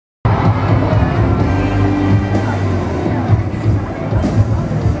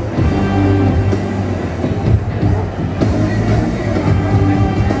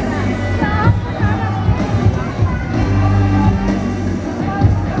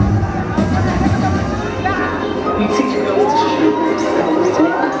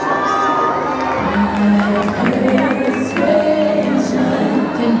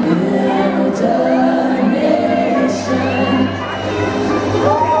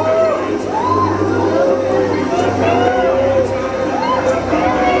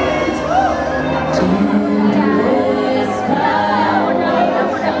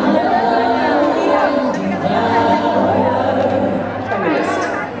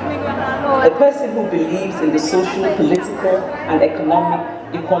a person who believes in the social, political, and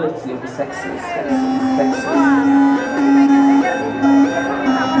economic equality of the sexes.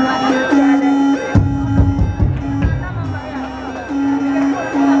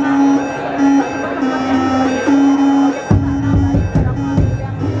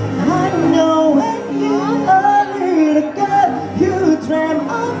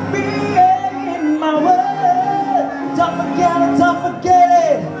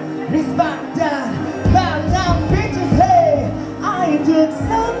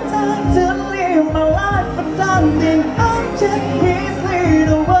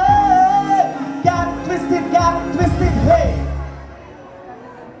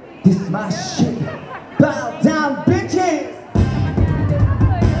 My shit, bow down, bitches.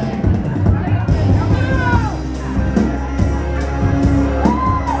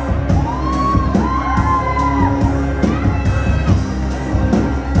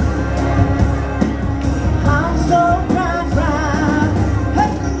 I'm so proud.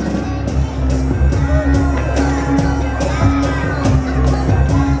 Hey.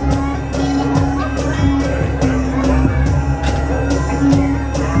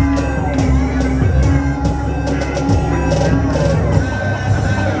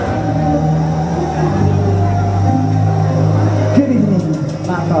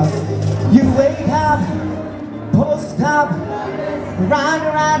 You wake up, post up, run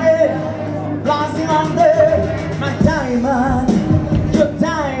around it, blasting on my diamond, your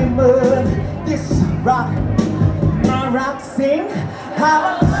diamond. This rock, my rock sing.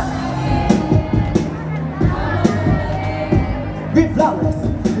 How be flawless,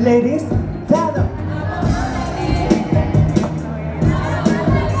 ladies, tell them.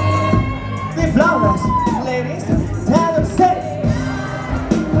 Be flawless, ladies, tell them, say.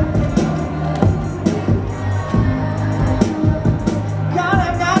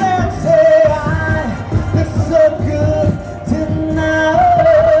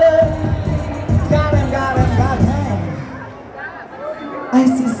 I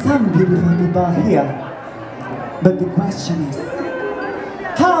see some beautiful people here, but the question is,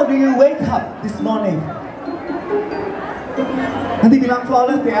 how do you wake up this morning? Nanti bilang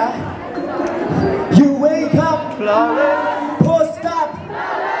flawless ya. You wake up flawless, post up,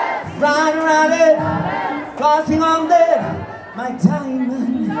 run around it, crossing on there. My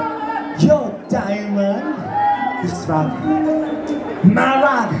diamond, your diamond, this rock, my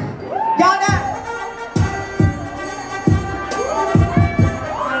rock, got it.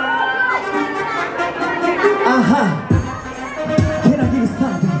 Can I give you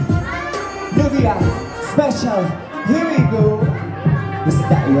something? Nubia, special, here we go. This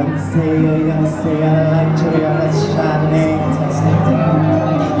that beyonce, I like Juliana shining.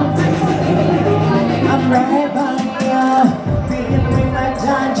 I'm right by you, being in my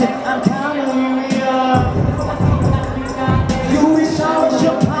dungeon, I'm coming here. You wish I was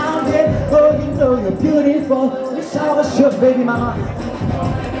your pounded, oh you know you're beautiful. Wish I was your baby mama.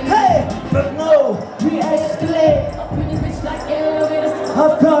 Hey, but no, we escalate.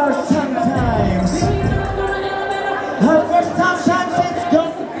 Of course, sometimes. Of course, sometimes it's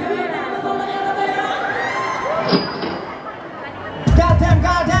good. Goddamn,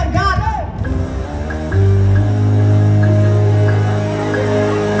 goddamn, goddamn.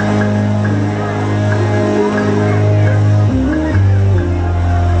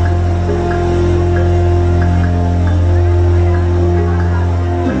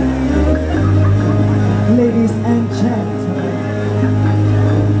 Ladies and gentlemen,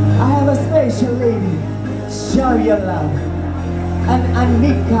 I have a special lady, show your love, and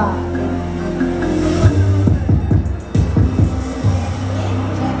Anika.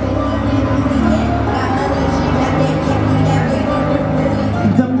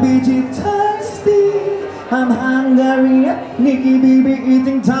 Don't be too thirsty, I'm hungry. Nikki baby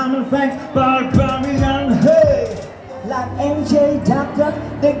eating Tom and Franks, barbarian, hey! Like MJ, doctor,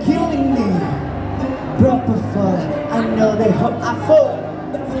 they're killing me. Proper fall, I know they hope I fall.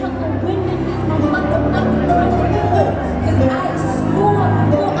 But tell the women this my motherfucking cause I swore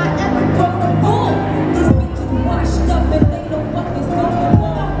before I ever broke a bull. These bitches washed up and they don't fucking smoke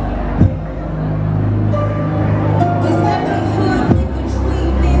more. This every hood nigga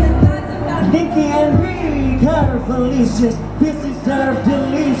treating the size of God. Nikki and me, Carvalicious, bitches serve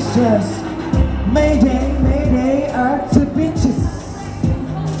delicious. Mayday, mayday, earth to bitches.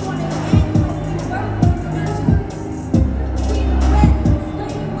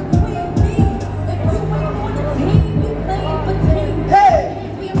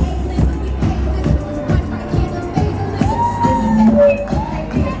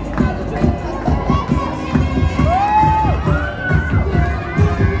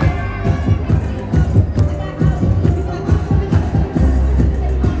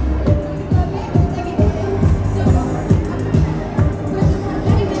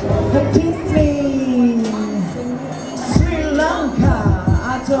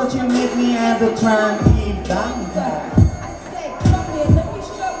 Don't you make me have to try and keep down.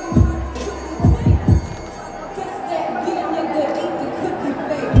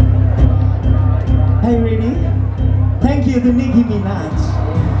 Hey, ready? Thank you to Nicki Minaj.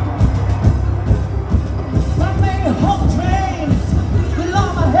 Runway home train, below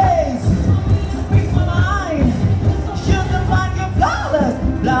my haze, speak my mind. Sugar find you flawless,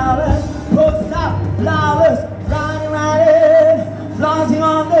 flawless, post up, flawless, riding, flossing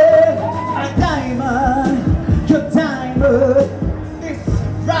on a diamond, your diamond. This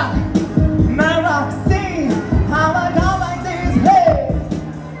rock, my rock, see how I go like this, hey.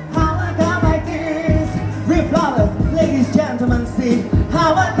 Ladies, gentlemen, see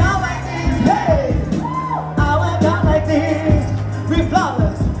how I come like this, hey! How I come like this, we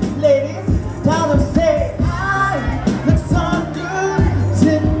flawless. Ladies, tell them, say, I look so good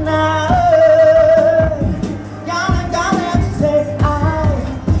tonight. Gotta say, I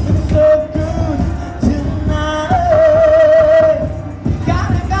look so good tonight.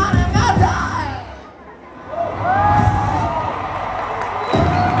 Gotta.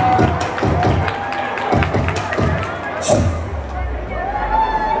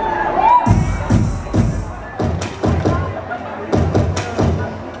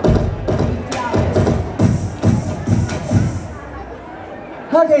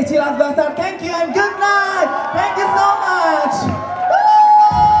 Okay, chillax bazaar, thank you and good night. Thank you so much. Woo!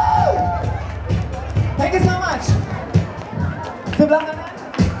 Thank you so much. Sebelah kanan.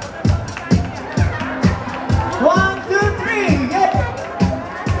 One.